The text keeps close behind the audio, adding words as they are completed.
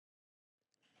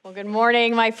Well, good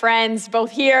morning, my friends, both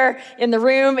here in the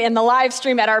room, in the live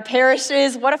stream at our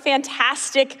parishes. What a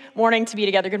fantastic morning to be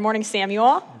together. Good morning,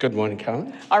 Samuel. Good morning,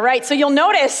 Karen. All right, so you'll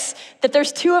notice that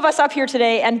there's two of us up here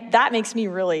today, and that makes me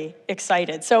really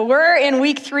excited. So we're in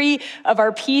week 3 of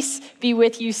our Peace Be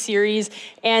With You series,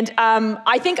 and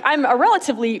I think I'm a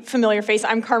relatively familiar face.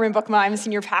 I'm Carmen Bookma. I'm a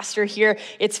senior pastor here.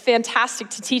 It's fantastic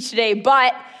to teach today,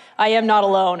 but I am not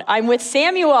alone. I'm with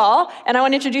Samuel, and I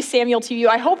want to introduce Samuel to you.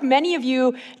 I hope many of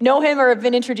you know him or have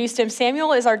been introduced to him.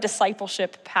 Samuel is our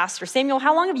discipleship pastor. Samuel,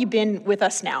 how long have you been with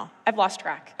us now? I've lost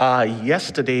track.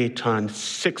 Yesterday turned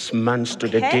 6 months to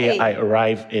the day I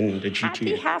arrived in the GTA.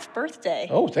 Happy half birthday.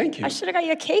 Oh, thank you. I should have got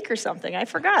you a cake or something. I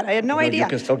forgot. I had no idea. You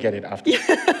can still get it after.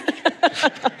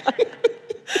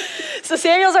 So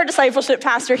Samuel's our discipleship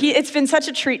pastor. It's been such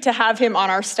a treat to have him on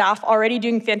our staff, already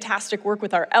doing fantastic work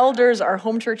with our elders, our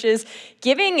home churches,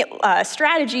 giving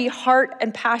strategy, heart,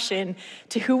 and passion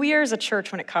to who we are as a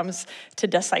church when it comes to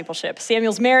discipleship.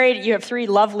 Samuel's married. You have 3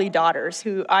 lovely daughters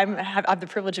who I have the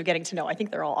privilege of getting to know. I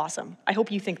think they're all awesome. I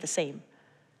hope you think the same.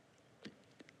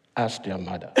 Ask their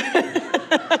mother.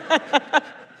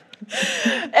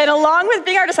 And along with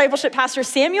being our discipleship pastor,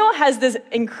 Samuel has this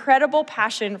incredible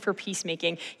passion for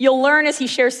peacemaking. You'll learn as he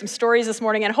shares some stories this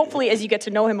morning, and hopefully as you get to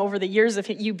know him over the years of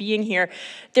you being here,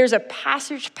 there's a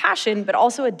passion, but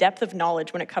also a depth of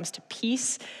knowledge when it comes to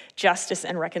peace, justice,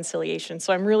 and reconciliation.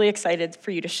 So I'm really excited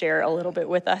for you to share a little bit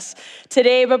with us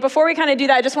today. But before we kind of do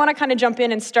that, I just want to kind of jump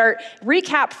in and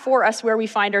recap for us where we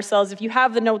find ourselves. If you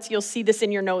have the notes, you'll see this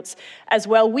in your notes as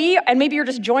well. And maybe you're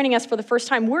just joining us for the first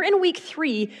time, we're in week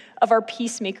 3 of our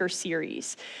Peacemaker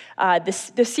series.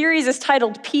 The series is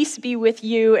titled Peace Be With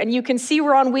You, and you can see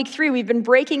we're on week 3. We've been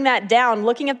breaking that down,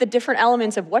 looking at the different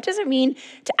elements of what does it mean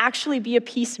to actually be a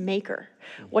peacemaker?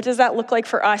 What does that look like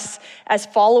for us as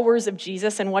followers of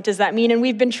Jesus, and what does that mean? And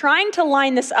we've been trying to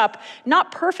line this up,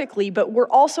 not perfectly, but we're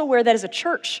also aware that as a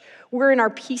church, we're in our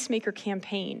Peacemaker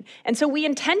campaign. And so we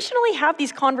intentionally have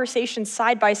these conversations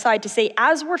side by side to say,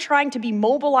 as we're trying to be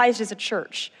mobilized as a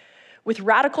church, with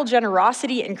radical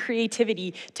generosity and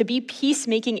creativity to be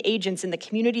peacemaking agents in the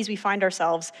communities we find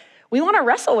ourselves, we want to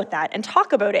wrestle with that and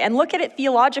talk about it and look at it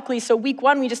theologically. So week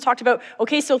 1, we just talked about,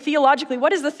 okay, so theologically,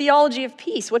 what is the theology of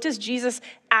peace? What does Jesus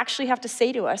actually have to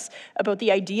say to us about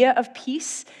the idea of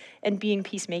peace and being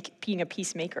a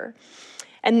peacemaker?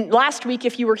 And last week,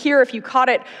 if you were here, if you caught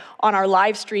it on our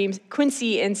live streams,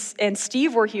 Quincy and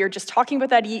Steve were here just talking about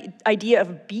that idea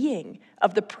of being,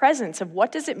 of the presence, of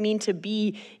what does it mean to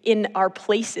be in our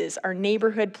places, our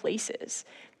neighborhood places,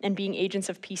 and being agents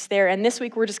of peace there. And this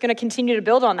week, we're just going to continue to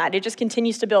build on that. It just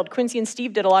continues to build. Quincy and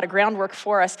Steve did a lot of groundwork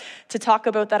for us to talk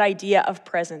about that idea of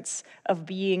presence, of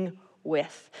being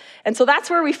with. And so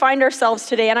that's where we find ourselves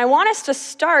today. And I want us to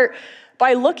start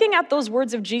by looking at those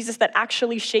words of Jesus that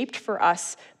actually shaped for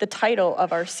us the title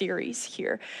of our series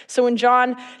here. So in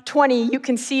John 20, you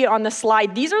can see on the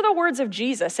slide, these are the words of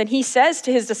Jesus. And he says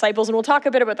to his disciples, and we'll talk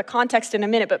a bit about the context in a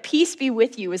minute, but peace be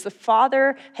with you. As the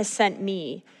Father has sent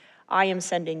me, I am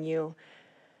sending you.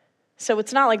 So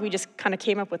it's not like we just kind of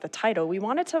came up with a title. We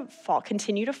wanted to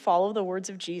continue to follow the words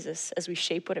of Jesus as we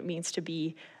shape what it means to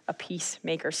be a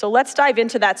peacemaker. So let's dive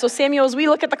into that. So Samuel, as we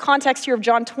look at the context here of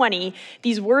John 20,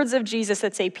 these words of Jesus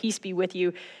that say, peace be with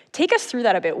you, take us through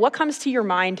that a bit. What comes to your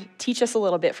mind? Teach us a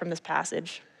little bit from this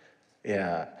passage.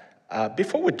 Yeah.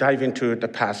 Before we dive into the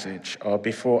passage, or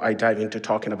before I dive into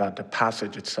talking about the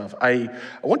passage itself, I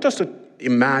want us to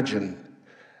imagine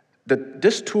that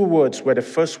these 2 words were the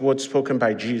first words spoken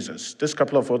by Jesus. This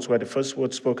couple of words were the first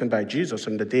words spoken by Jesus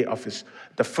on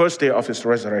the first day of his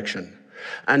resurrection.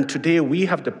 And today we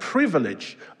have the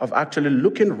privilege of actually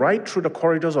looking right through the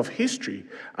corridors of history,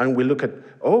 and we look at,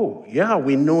 oh, yeah,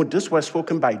 we know this was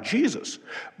spoken by Jesus.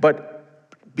 But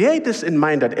bear this in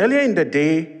mind that earlier in the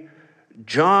day,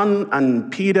 John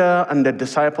and Peter and the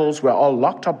disciples were all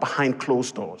locked up behind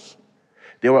closed doors.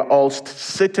 They were all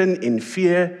sitting in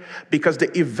fear because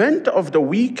the event of the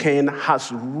weekend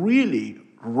has really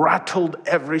rattled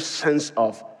every sense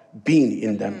of being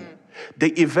in them.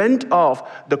 The event of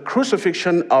the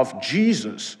crucifixion of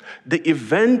Jesus, the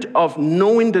event of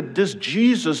knowing that this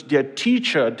Jesus, their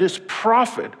teacher, this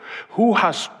prophet, who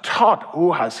has taught,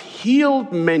 who has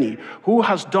healed many, who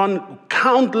has done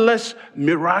countless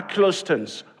miraculous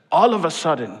things, all of a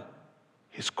sudden,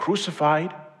 he's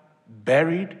crucified,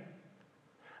 buried,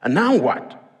 and now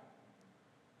what?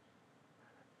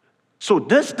 So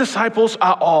these disciples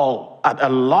are all at a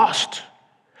loss.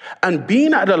 And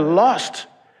being at a loss,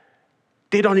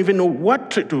 they don't even know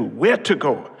what to do, where to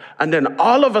go. And then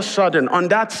all of a sudden, on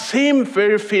that same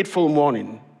very fateful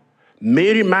morning,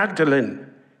 Mary Magdalene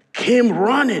came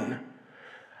running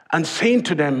and saying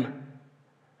to them,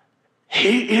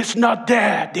 He is not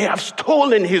there. They have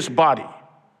stolen his body.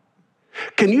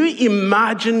 Can you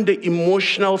imagine the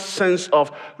emotional sense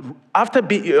of,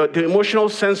 the emotional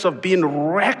sense of being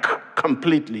wrecked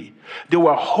completely? They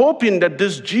were hoping that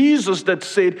this Jesus that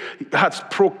said, had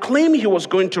proclaimed he was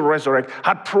going to resurrect,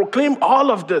 had proclaimed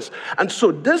all of this. And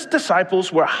so these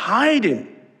disciples were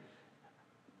hiding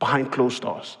behind closed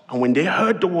doors. And when they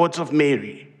heard the words of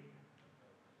Mary,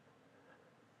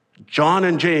 Peter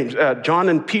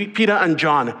and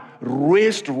John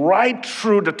raced right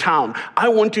through the town. I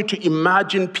want you to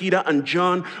imagine Peter and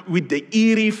John with the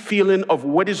eerie feeling of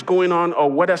what is going on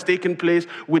or what has taken place,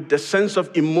 with the sense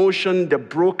of emotion, the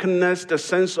brokenness, the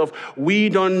sense of we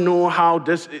don't know how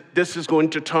this is going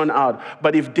to turn out.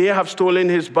 But if they have stolen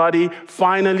his body,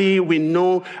 finally we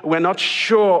know, we're not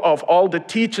sure of all the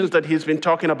teachings that he's been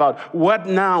talking about. What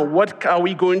now? What are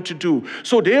we going to do?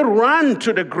 So they ran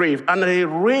to the grave and they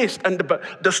raced. And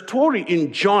the story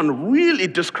in John really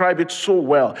describes it so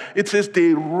well. It says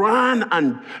they ran,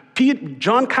 and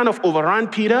John kind of overran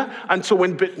Peter. And so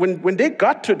when they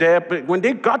got to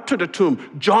the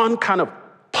tomb, John kind of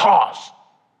paused.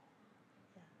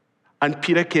 And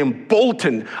Peter came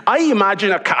bolting. I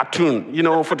imagine a cartoon,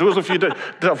 for those of you that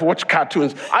have watched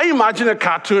cartoons. I imagine a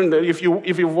cartoon that if you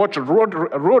watch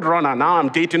Roadrunner, now I'm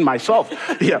dating myself.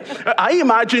 Yeah, I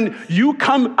imagine you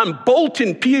come and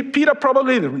bolting. Peter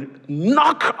probably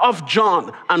knock off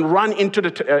John and run into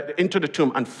the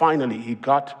tomb. And finally, he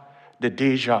got the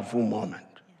deja vu moment.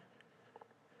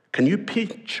 Can you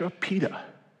picture Peter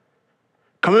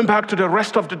coming back to the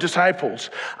rest of the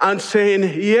disciples and saying,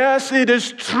 yes, it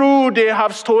is true, they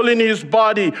have stolen his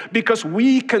body, because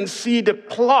we can see the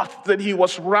cloth that he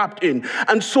was wrapped in.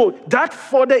 And so that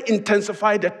further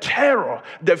intensified the terror,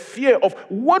 the fear of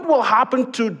what will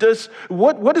happen to this,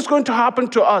 what is going to happen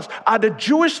to us? Are the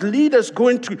Jewish leaders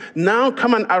going to now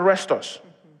come and arrest us?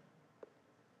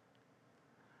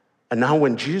 And now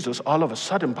when Jesus, all of a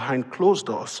sudden, behind closed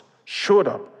doors, showed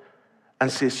up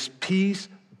and says, peace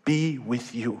be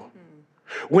with you.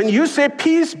 When you say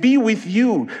peace be with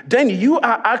you, then you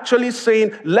are actually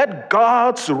saying, let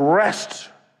God's rest,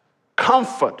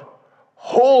 comfort,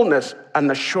 wholeness,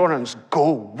 and assurance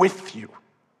go with you.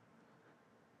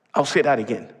 I'll say that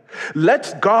again.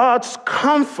 Let God's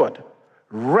comfort,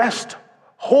 rest,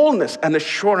 wholeness, and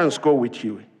assurance go with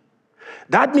you.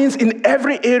 That means in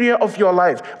every area of your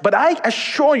life. But I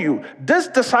assure you, these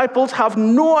disciples have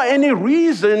no any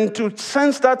reason to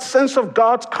sense that sense of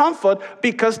God's comfort,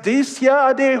 because these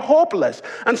are they hopeless.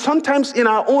 And sometimes in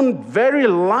our own very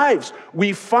lives,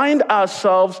 we find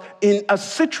ourselves in a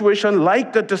situation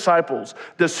like the disciples.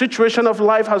 The situation of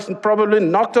life has probably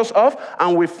knocked us off,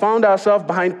 and we found ourselves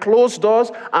behind closed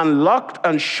doors and locked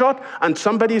and shut, and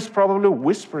somebody is probably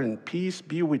whispering, peace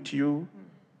be with you.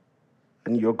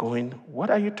 And you're going,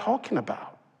 what are you talking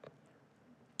about?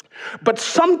 But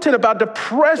something about the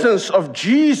presence of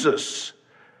Jesus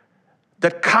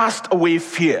that cast away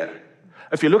fear.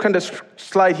 If you look on this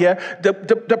slide here,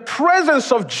 the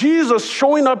presence of Jesus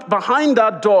showing up behind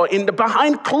that door,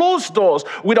 behind closed doors,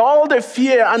 with all the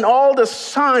fear and all the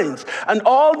signs and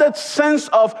all that sense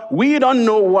of we don't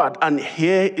know what. And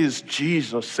here is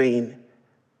Jesus saying,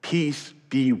 peace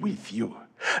be with you.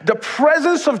 The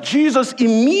presence of Jesus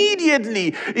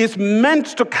immediately is meant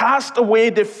to cast away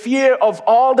the fear of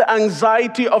all the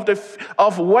anxiety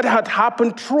of what had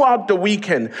happened throughout the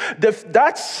weekend.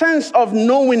 That sense of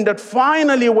knowing that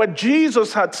finally what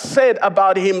Jesus had said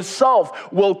about himself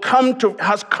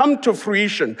has come to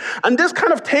fruition. And this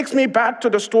kind of takes me back to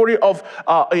the story of,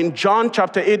 in John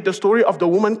chapter 8, the story of the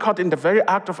woman caught in the very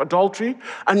act of adultery.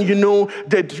 And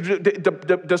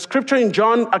the scripture in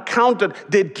John accounted,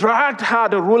 they dragged her,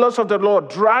 the rulers of the law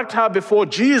dragged her before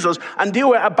Jesus, and they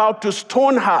were about to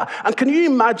stone her. And can you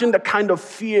imagine the kind of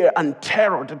fear and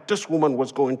terror that this woman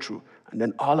was going through? And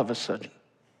then all of a sudden,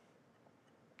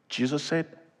 Jesus said,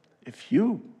 if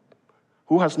you,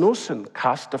 who has no sin,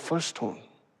 cast the first stone.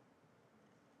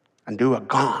 And they were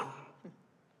gone.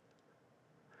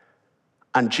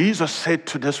 And Jesus said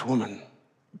to this woman,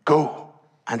 go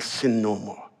and sin no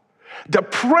more. The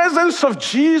presence of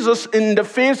Jesus in the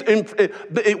face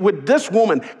with this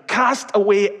woman cast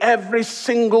away every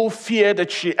single fear that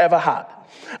she ever had.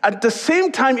 At the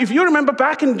same time, if you remember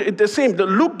back in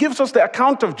Luke gives us the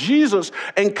account of Jesus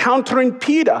encountering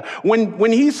Peter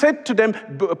when he said to them,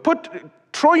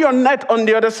 throw your net on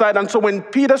the other side. And so when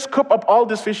Peter scooped up all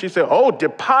this fish, he said, oh,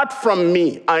 depart from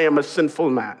me, I am a sinful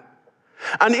man.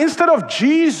 And instead of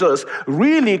Jesus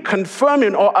really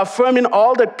confirming or affirming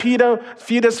all that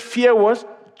Peter's fear was,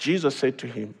 Jesus said to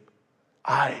him,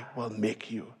 I will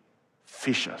make you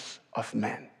fishers of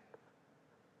men.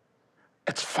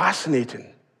 It's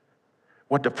fascinating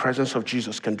what the presence of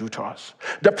Jesus can do to us.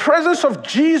 The presence of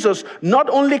Jesus not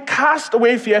only casts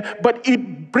away fear, but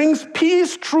it brings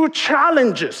peace through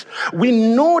challenges. We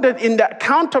know that in the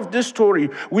account of this story,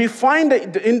 we find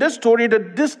that in this story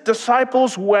that these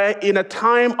disciples were in a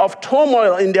time of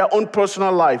turmoil in their own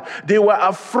personal life. They were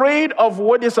afraid of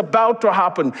what is about to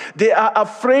happen. They are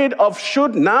afraid of,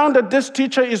 should now that this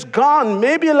teacher is gone,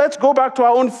 maybe let's go back to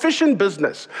our own fishing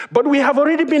business. But we have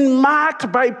already been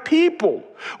marked by people.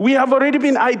 We have already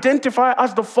been identified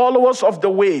as the followers of the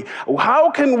way.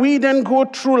 How can we then go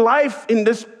through life in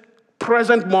this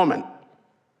present moment?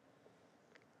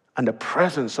 And the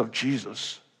presence of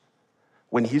Jesus,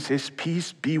 when he says,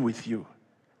 peace be with you,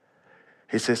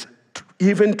 he says,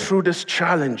 even through these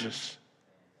challenges,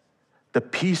 the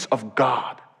peace of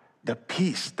God, the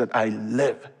peace that I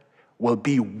live, will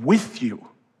be with you.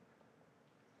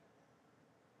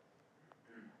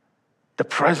 The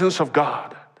presence of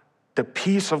God, the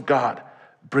peace of God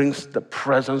brings the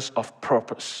presence of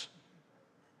purpose.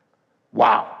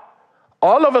 Wow.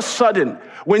 All of a sudden,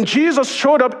 when Jesus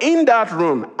showed up in that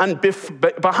room and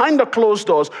behind the closed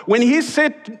doors, when he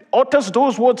utters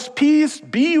those words, peace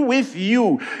be with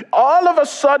you, all of a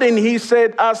sudden he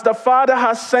said, as the Father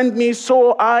has sent me,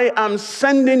 so I am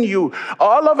sending you.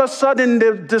 All of a sudden,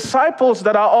 the disciples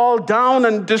that are all down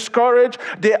and discouraged,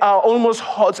 they are almost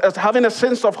having a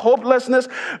sense of hopelessness,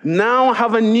 now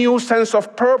have a new sense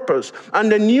of purpose.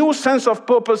 And the new sense of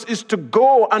purpose is to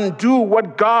go and do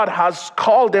what God has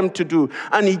called them to do.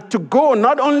 And to go,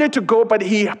 not only to go, but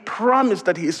he promised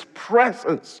that his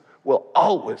presence will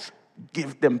always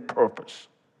give them purpose.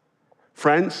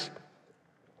 Friends,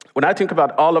 when I think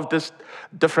about all of these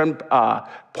different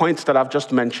points that I've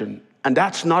just mentioned, and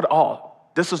that's not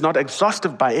all. This is not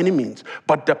exhaustive by any means,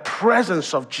 but the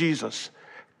presence of Jesus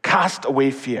casts away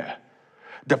fear.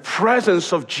 The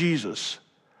presence of Jesus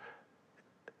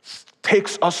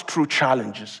takes us through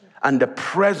challenges, and the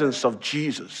presence of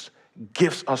Jesus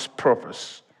gives us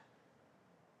purpose.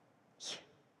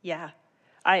 Yeah.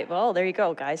 Well, there you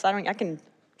go, guys.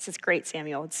 This is great,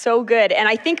 Samuel. It's so good. And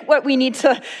I think what we need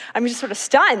to, I'm just sort of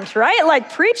stunned, right?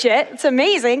 Like, preach it. It's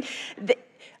amazing.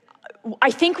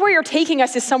 I think where you're taking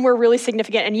us is somewhere really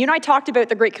significant. And you and I talked about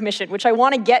the Great Commission, which I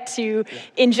want to get to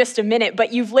in just a minute.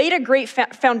 But you've laid a great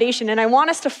foundation. And I want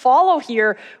us to follow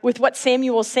here with what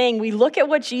Samuel's saying. We look at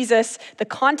what Jesus, the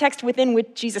context within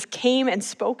which Jesus came and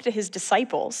spoke to his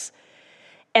disciples.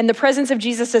 And the presence of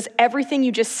Jesus does everything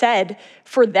you just said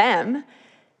for them,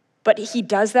 but he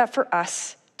does that for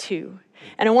us too.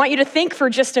 And I want you to think for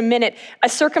just a minute, a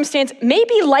circumstance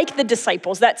maybe like the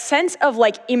disciples, that sense of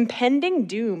like impending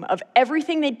doom of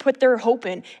everything they'd put their hope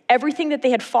in, everything that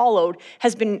they had followed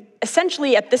has been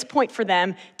essentially at this point for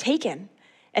them taken.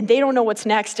 And they don't know what's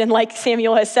next. And like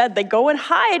Samuel has said, they go and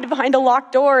hide behind a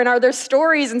locked door. And are there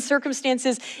stories and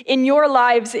circumstances in your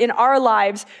lives, in our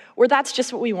lives, where that's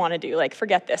just what we want to do? Like,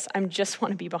 forget this. I just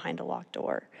want to be behind a locked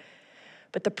door.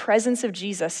 But the presence of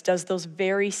Jesus does those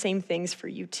very same things for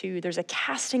you too. There's a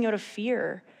casting out of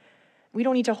fear. We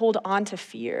don't need to hold on to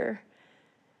fear.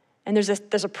 And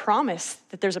there's a promise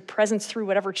that there's a presence through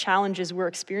whatever challenges we're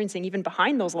experiencing, even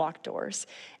behind those locked doors.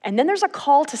 And then there's a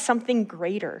call to something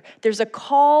greater. There's a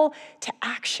call to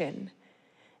action.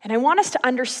 And I want us to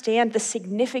understand the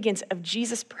significance of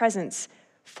Jesus' presence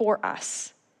for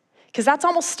us. Because that's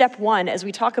almost step one as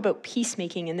we talk about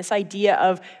peacemaking and this idea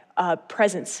of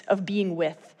presence, of being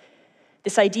with.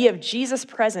 This idea of Jesus'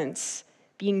 presence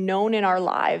being known in our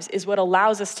lives is what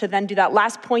allows us to then do that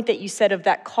last point that you said of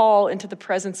that call into the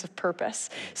presence of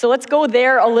purpose. So let's go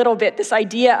there a little bit, this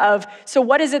idea of, so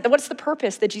what is it, what's the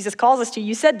purpose that Jesus calls us to?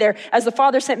 You said there, as the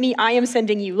Father sent me, I am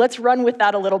sending you. Let's run with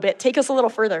that a little bit. Take us a little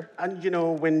further. And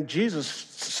when Jesus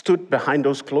stood behind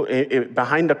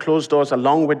the closed doors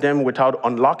along with them without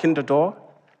unlocking the door,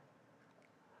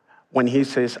 when he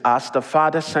says, as the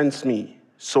Father sends me,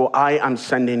 so I am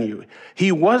sending you.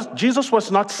 Jesus was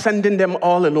not sending them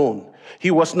all alone. He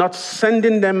was not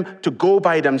sending them to go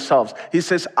by themselves. He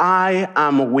says, I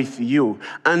am with you.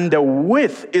 And the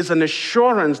with is an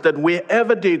assurance that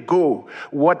wherever they go,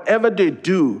 whatever they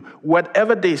do,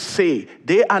 whatever they say,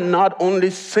 they are not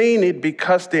only saying it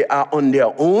because they are on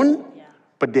their own,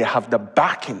 but they have the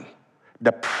backing,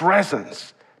 the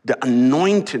presence, the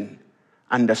anointing,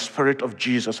 and the Spirit of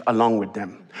Jesus along with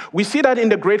them. We see that in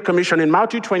the Great Commission in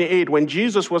Matthew 28, when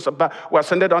Jesus was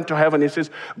ascended unto heaven, he says,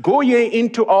 go ye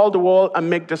into all the world and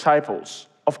make disciples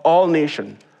of all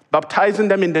nations, baptizing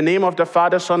them in the name of the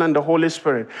Father, Son, and the Holy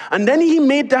Spirit. And then he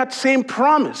made that same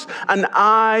promise, and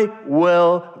I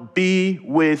will be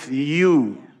with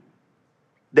you.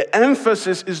 The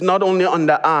emphasis is not only on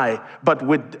the I, but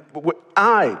with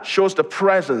I shows the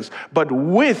presence, but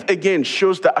with, again,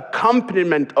 shows the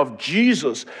accompaniment of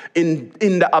Jesus in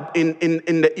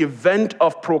the event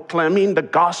of proclaiming the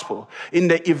gospel, in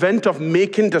the event of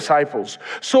making disciples.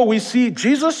 So we see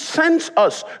Jesus sends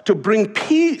us to bring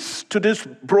peace to this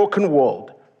broken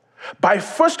world by,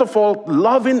 first of all,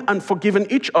 loving and forgiving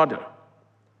each other.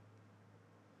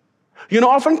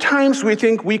 Oftentimes we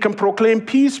think we can proclaim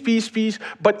peace, peace, peace,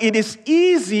 but it is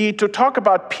easy to talk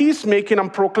about peacemaking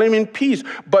and proclaiming peace.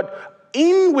 But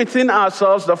within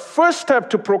ourselves, the first step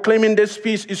to proclaiming this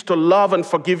peace is to love and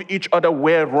forgive each other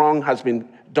where wrong has been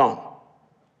done.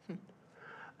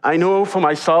 I know for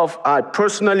myself, as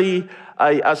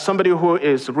somebody who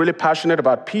is really passionate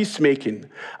about peacemaking,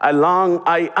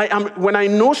 when I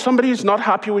know somebody is not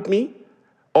happy with me,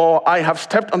 or I have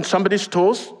stepped on somebody's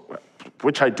toes,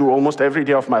 which I do almost every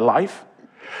day of my life.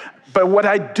 But what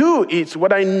I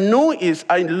know is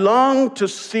I long to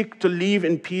seek to live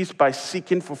in peace by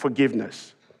seeking for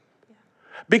forgiveness.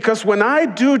 Because when I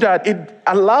do that, it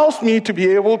allows me to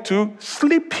be able to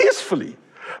sleep peacefully.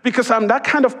 Because I'm that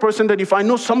kind of person that if I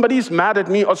know somebody is mad at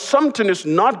me or something is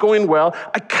not going well,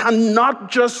 I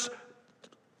cannot just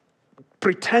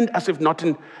pretend as if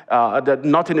that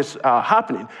nothing is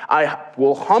happening. I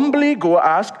will humbly go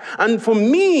ask, and for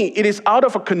me, it is out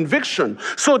of a conviction.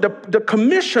 So the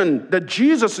commission that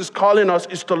Jesus is calling us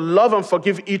is to love and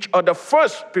forgive each other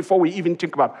first before we even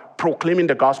think about proclaiming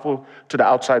the gospel to the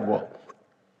outside world.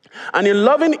 And in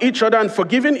loving each other and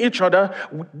forgiving each other,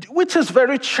 which is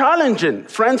very challenging.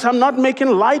 Friends, I'm not making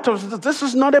light of this. This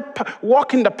is not a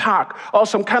walk in the park or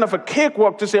some kind of a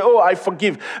cakewalk to say, oh, I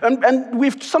forgive. And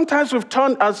sometimes we've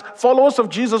turned, as followers of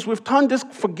Jesus, we've turned this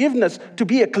forgiveness to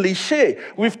be a cliche.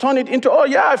 We've turned it into, oh,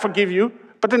 yeah, I forgive you.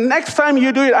 But the next time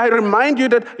you do it, I remind you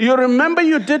that you remember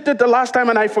you did it the last time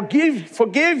and I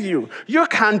forgave you. You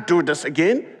can't do this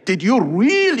again. Did you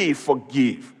really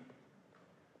forgive?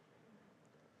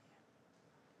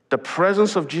 The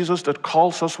presence of Jesus that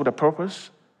calls us with a purpose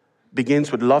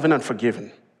begins with loving and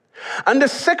forgiving. And the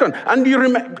second, and you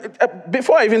remember,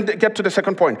 before I even get to the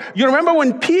second point, you remember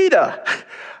when Peter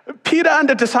and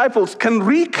the disciples can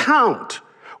recount,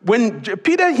 when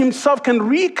Peter himself can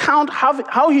recount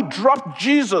how he dropped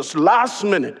Jesus last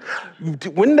minute.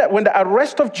 When the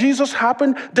arrest of Jesus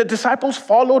happened, the disciples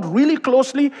followed really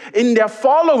closely. In their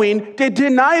following, they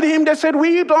denied him. They said,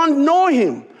 we don't know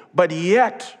him. But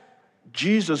yet,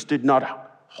 Jesus did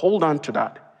not hold on to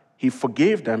that. He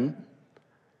forgave them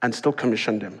and still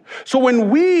commissioned them. So when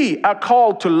we are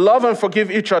called to love and forgive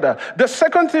each other, the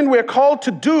second thing we're called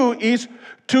to do is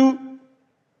I'm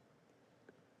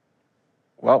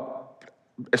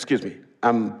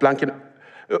blanking.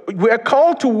 We're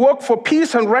called to work for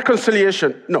peace and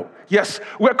reconciliation.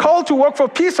 We're called to work for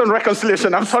peace and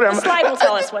reconciliation. I'm sorry. The slide will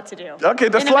tell us what to do. Okay,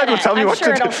 the slide will tell me what to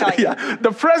do. It'll tell you. Yeah.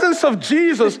 The presence of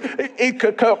Jesus,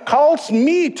 it calls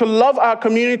me to love our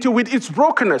community with its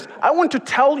brokenness. I want to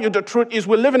tell you the truth is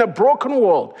we live in a broken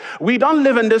world. We don't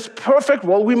live in this perfect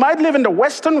world. We might live in the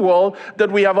Western world that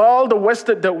we have all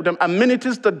the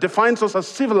amenities that defines us as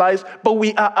civilized, but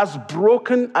we are as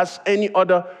broken as any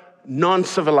other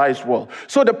non-civilized world.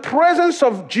 So the presence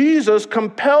of Jesus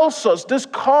compels us. This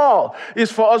call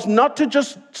is for us not to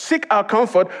just seek our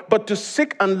comfort, but to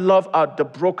seek and love the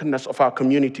brokenness of our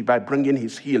community by bringing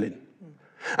his healing.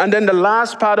 And then the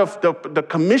last part of the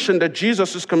commission that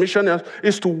Jesus is commissioning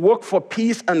is to work for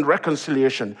peace and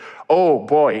reconciliation. Oh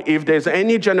boy, if there's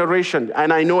any generation,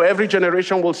 and I know every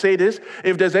generation will say this,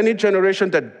 if there's any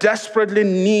generation that desperately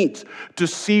needs to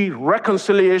see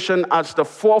reconciliation as the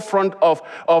forefront of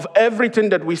everything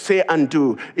that we say and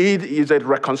do, it is a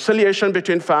reconciliation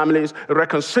between families,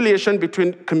 reconciliation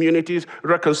between communities,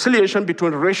 reconciliation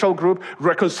between racial groups,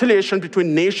 reconciliation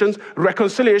between nations,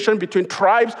 reconciliation between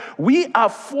tribes. We are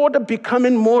for the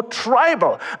becoming more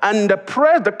tribal. And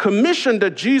the commission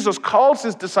that Jesus calls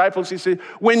his disciples, he says,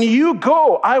 when you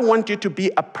go, I want you to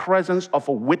be a presence of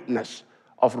a witness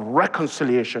of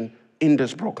reconciliation in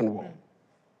this broken world.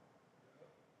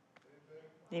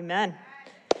 Amen.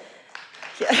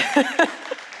 Yeah.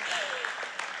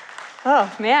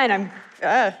 Oh, man,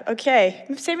 okay.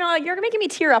 Samuel, you're making me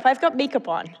tear up. I've got makeup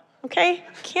on, okay?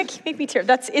 Can't make me tear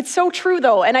up. It's so true,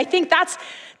 though. And I think that,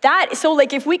 so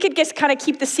like if we could just kind of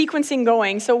keep the sequencing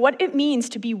going. So what it means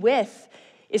to be with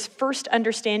is first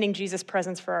understanding Jesus'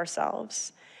 presence for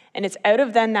ourselves. And it's out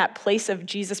of then that place of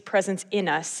Jesus' presence in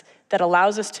us that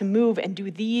allows us to move and do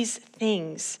these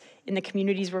things in the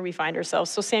communities where we find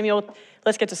ourselves. So Samuel,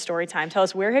 let's get to story time. Tell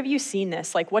us, where have you seen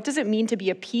this? Like, what does it mean to be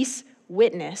a peace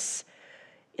witness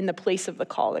in the place of the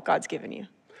call that God's given you?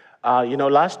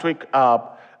 Last week,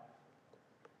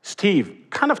 Steve,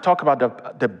 kind of talk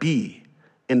about the be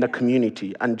in the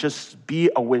community and just be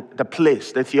with the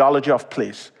place, the theology of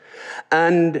place,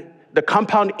 and the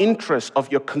compound interest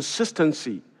of your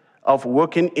consistency of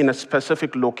working in a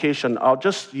specific location or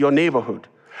just your neighborhood.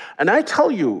 And I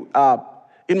tell you,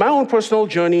 in my own personal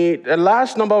journey, the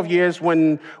last number of years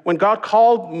when God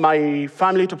called my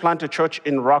family to plant a church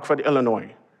in Rockford,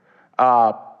 Illinois,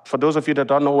 for those of you that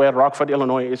don't know where Rockford,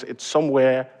 Illinois is, it's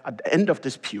somewhere at the end of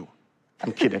this pew.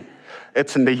 I'm kidding.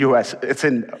 It's in the U.S. It's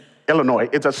in Illinois.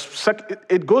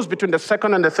 It goes between the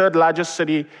second and the third largest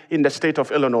city in the state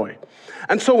of Illinois.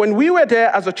 And so when we were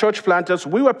there as a church planters,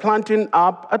 we were planting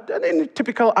up in a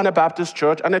typical Anabaptist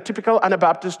church. And a typical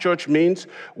Anabaptist church means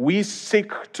we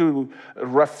seek to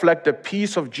reflect the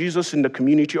peace of Jesus in the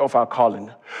community of our calling.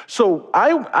 So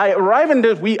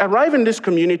we arrive in this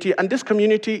community, and this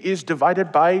community is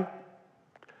divided by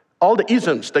all the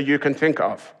isms that you can think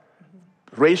of.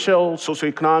 Racial,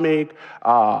 socioeconomic,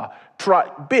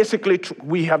 basically,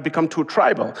 we have become too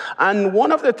tribal. And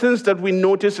one of the things that we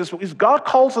notice is God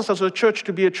calls us as a church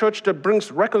to be a church that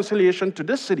brings reconciliation to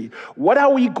this city. What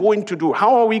are we going to do?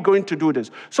 How are we going to do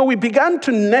this? So we began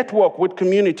to network with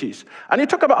communities. And it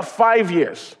took about 5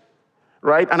 years,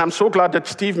 right? And I'm so glad that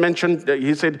Steve mentioned,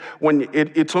 he said, when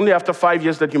it's only after 5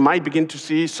 years that you might begin to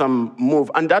see some move.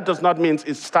 And that does not mean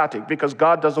it's static, because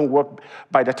God doesn't work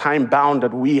by the time bound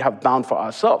that we have bound for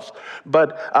ourselves.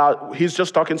 But he's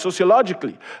just talking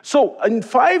sociologically. So in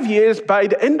 5 years, by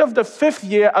the end of the 5th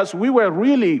year, as we were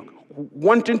really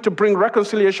wanting to bring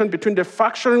reconciliation between the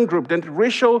fracturing group, the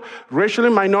racially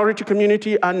minority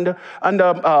community and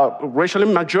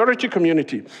racially majority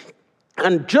community,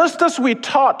 and just as we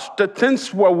thought that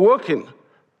things were working,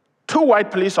 2 white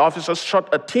police officers shot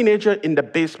a teenager in the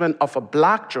basement of a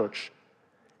black church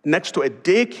next to a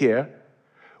daycare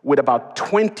with about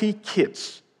 20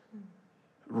 kids.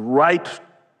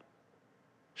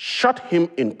 Shot him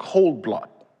in cold blood.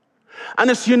 And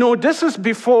as you know, this is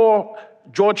before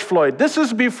George Floyd. This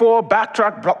is before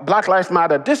Backtrack Black Lives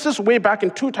Matter. This is way back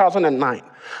in 2009.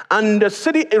 And the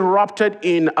city erupted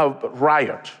in a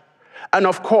riot. And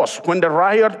of course, when the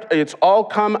riot, it's all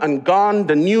come and gone,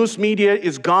 the news media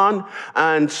is gone,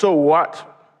 and so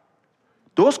what?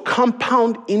 Those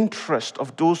compound interest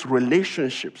of those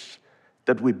relationships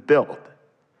that we built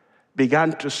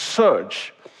began to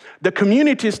surge. The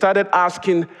community started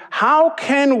asking, how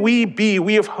can we be?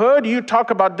 We have heard you talk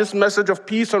about this message of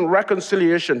peace and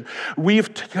reconciliation.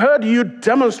 We've heard you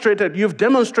demonstrate it. You've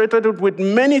demonstrated it with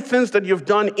many things that you've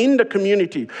done in the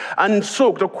community. And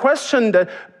so the question that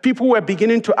people were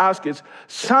beginning to ask is,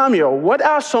 Samuel, what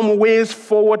are some ways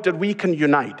forward that we can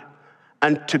unite?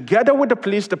 And together with the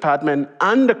police department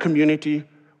and the community,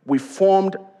 we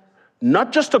formed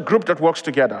not just a group that works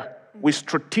together. We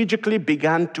strategically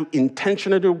began to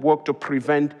intentionally work to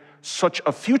prevent such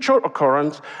a future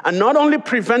occurrence, and not only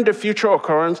prevent the future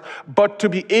occurrence, but to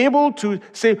be able to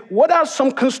say, what are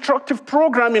some constructive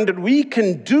programming that we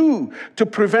can do to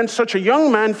prevent such a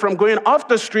young man from going off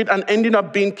the street and ending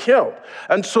up being killed?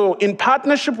 And so in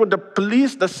partnership with the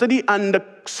police, the city, and the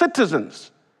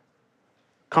citizens,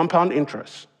 compound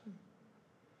interest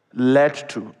led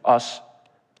to us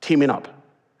teaming up.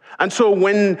 And so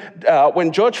when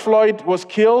George Floyd was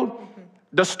killed,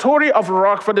 the story of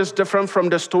Rockford is different from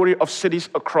the story of cities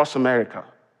across America.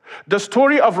 The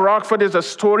story of Rockford is a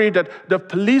story that the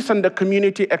police and the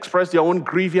community express their own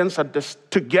grievance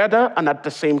together and at the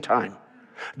same time.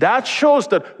 That shows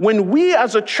that when we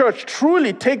as a church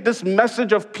truly take this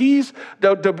message of peace,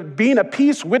 being a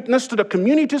peace witness to the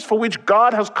communities for which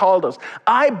God has called us,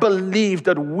 I believe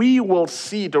that we will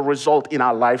see the result in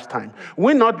our lifetime.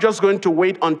 We're not just going to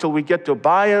wait until we get to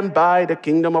by and by the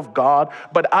kingdom of God,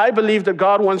 but I believe that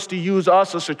God wants to use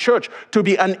us as a church to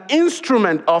be an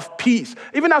instrument of peace.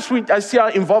 Even as I see our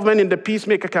involvement in the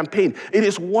Peacemaker campaign, it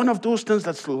is one of those things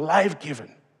that's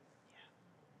life-giving.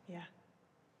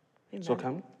 Amen. So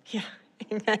come? Yeah,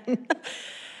 amen.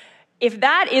 If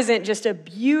that isn't just a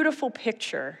beautiful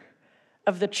picture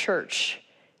of the church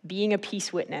being a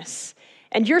peace witness,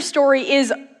 and your story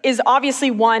is obviously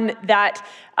one that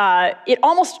it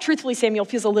almost, truthfully, Samuel,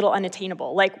 feels a little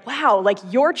unattainable. Like, wow, like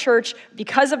your church,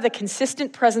 because of the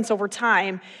consistent presence over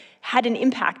time, had an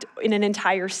impact in an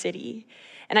entire city.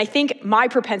 And I think my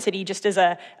propensity, just as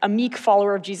a meek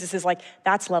follower of Jesus, is like,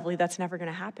 that's lovely, that's never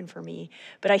gonna happen for me.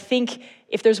 But I think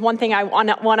if there's one thing I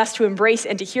want us to embrace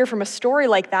and to hear from a story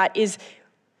like that is,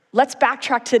 let's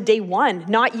backtrack to day 1,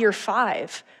 not year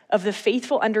 5 of the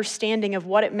faithful understanding of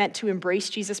what it meant to embrace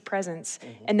Jesus' presence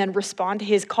and then respond to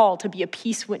his call to be a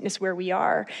peace witness where we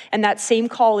are. And that same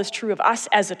call is true of us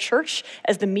as a church,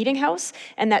 as the meeting house,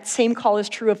 and that same call is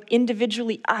true of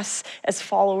individually us as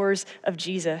followers of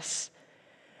Jesus.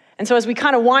 And so as we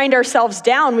kind of wind ourselves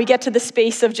down, we get to the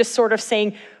space of just sort of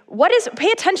saying, pay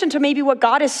attention to maybe what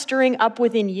God is stirring up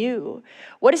within you.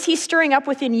 What is he stirring up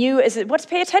within you?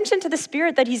 Pay attention to the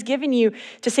Spirit that he's given you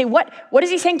to say, what is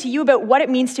he saying to you about what it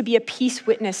means to be a peace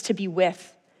witness, to be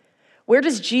with? Where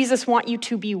does Jesus want you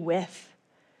to be with?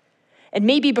 And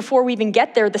maybe before we even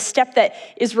get there, the step that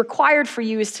is required for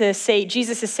you is to say,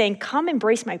 Jesus is saying, come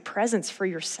embrace my presence for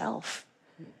yourself.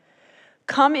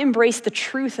 Come embrace the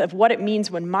truth of what it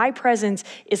means when my presence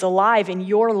is alive in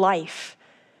your life.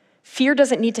 Fear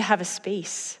doesn't need to have a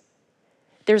space.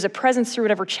 There's a presence through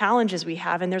whatever challenges we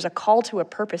have, and there's a call to a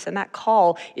purpose, and that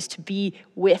call is to be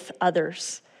with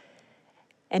others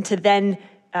and to then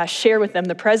share with them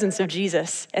the presence of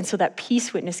Jesus. And so that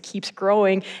peace witness keeps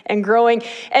growing and growing.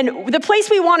 And the place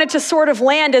we wanted to sort of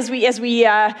land as we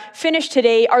finish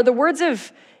today are the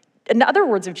other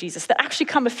words of Jesus that actually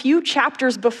come a few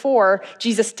chapters before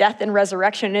Jesus' death and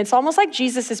resurrection. And it's almost like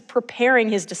Jesus is preparing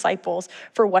his disciples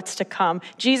for what's to come.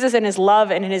 Jesus in his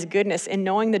love and in his goodness in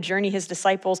knowing the journey his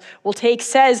disciples will take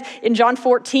says in John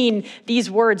 14,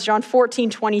 these words, John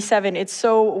 14:27, it's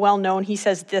so well known. He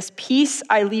says, this peace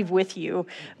I leave with you,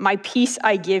 my peace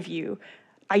I give you.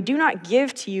 I do not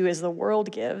give to you as the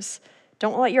world gives.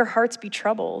 Don't let your hearts be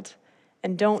troubled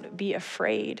and don't be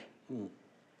afraid.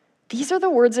 These are the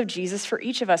words of Jesus for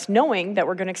each of us, knowing that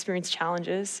we're going to experience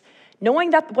challenges, knowing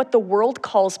that what the world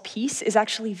calls peace is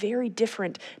actually very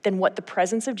different than what the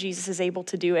presence of Jesus is able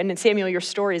to do. And in Samuel, your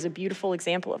story is a beautiful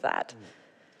example of that.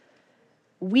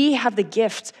 We have the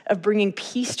gift of bringing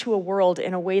peace to a world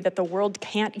in a way that the world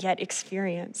can't yet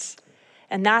experience.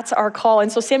 And that's our call.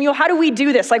 And so Samuel, how do we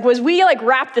do this? As we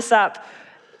wrap this up,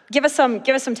 Give us some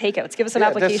takeouts. Give us some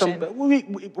application.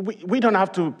 We don't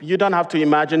have to. You don't have to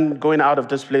imagine going out of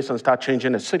this place and start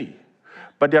changing a city.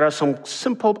 But there are some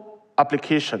simple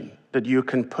application that you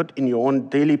can put in your own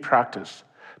daily practice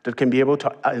that can be able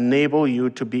to enable you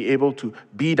to be able to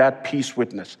be that peace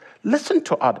witness. Listen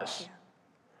to others. Yeah.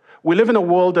 We live in a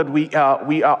world that we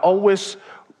are always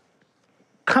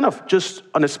kind of just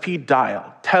on a speed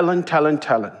dial, telling.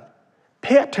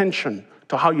 Pay attention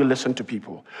to how you listen to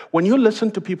people. When you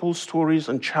listen to people's stories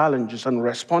and challenges and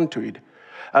respond to it,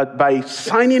 by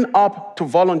signing up to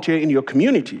volunteer in your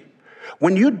community,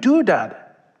 when you do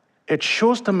that, it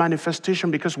shows the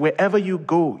manifestation because wherever you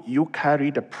go, you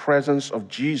carry the presence of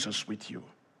Jesus with you.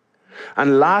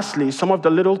 And lastly, some of the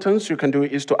little things you can do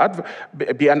is to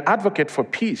be an advocate for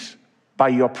peace by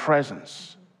your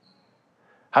presence.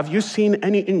 Have you seen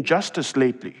any injustice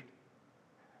lately?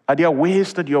 Are there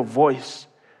ways that your voice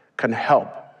can help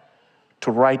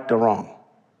to right the wrong?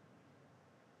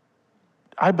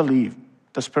 I believe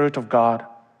the Spirit of God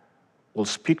will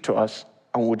speak to us,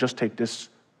 and we'll just take these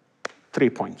 3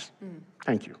 points.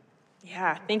 Thank you.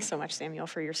 Yeah, thanks so much, Samuel,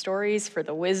 for your stories, for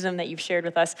the wisdom that you've shared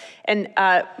with us. And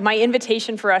my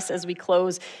invitation for us as we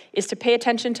close is to pay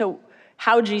attention to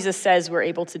how Jesus says we're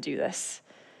able to do this.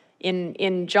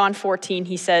 In John 14,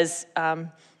 he says,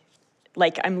 I'm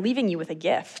leaving you with a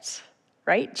gift.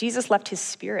 Right? Jesus left his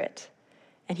Spirit.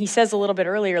 And he says a little bit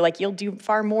earlier, you'll do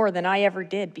far more than I ever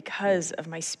did because of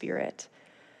my Spirit.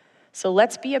 So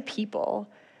let's be a people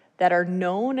that are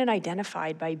known and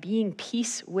identified by being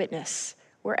peace witness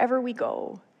wherever we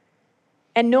go.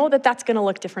 And know that that's going to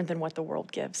look different than what the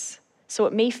world gives. So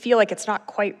it may feel like it's not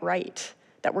quite right,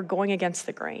 that we're going against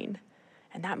the grain.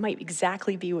 And that might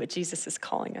exactly be what Jesus is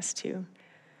calling us to.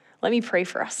 Let me pray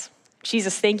for us.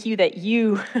 Jesus, thank you that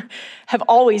you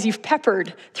you've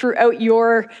peppered throughout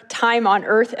your time on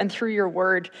earth and through your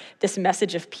word, this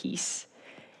message of peace.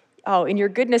 Oh, in your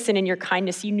goodness and in your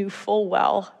kindness, you knew full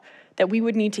well that we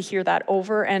would need to hear that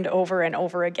over and over and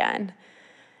over again.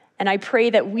 And I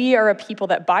pray that we are a people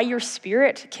that by your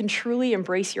Spirit can truly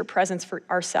embrace your presence for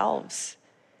ourselves,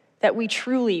 that we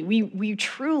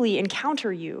truly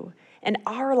encounter you. And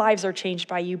our lives are changed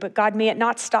by you. But God, may it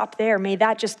not stop there. May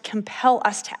that just compel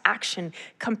us to action,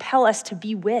 compel us to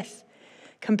be with,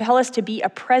 compel us to be a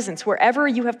presence wherever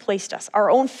you have placed us,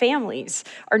 our own families,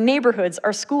 our neighborhoods,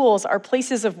 our schools, our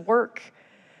places of work.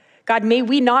 God, may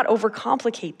we not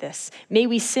overcomplicate this. May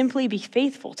we simply be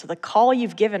faithful to the call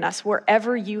you've given us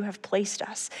wherever you have placed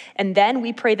us. And then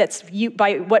we pray that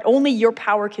by what only your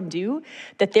power can do,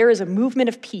 that there is a movement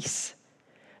of peace.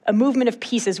 A movement of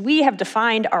peace as we have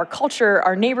defined our culture,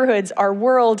 our neighborhoods, our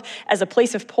world as a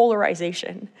place of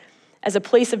polarization, as a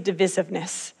place of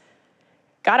divisiveness.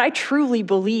 God, I truly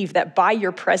believe that by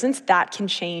your presence, that can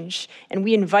change. And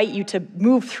we invite you to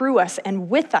move through us and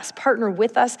with us, partner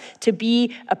with us to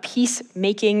be a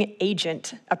peacemaking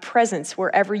agent, a presence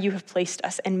wherever you have placed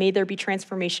us. And may there be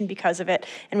transformation because of it.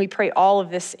 And we pray all of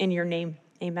this in your name.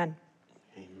 Amen.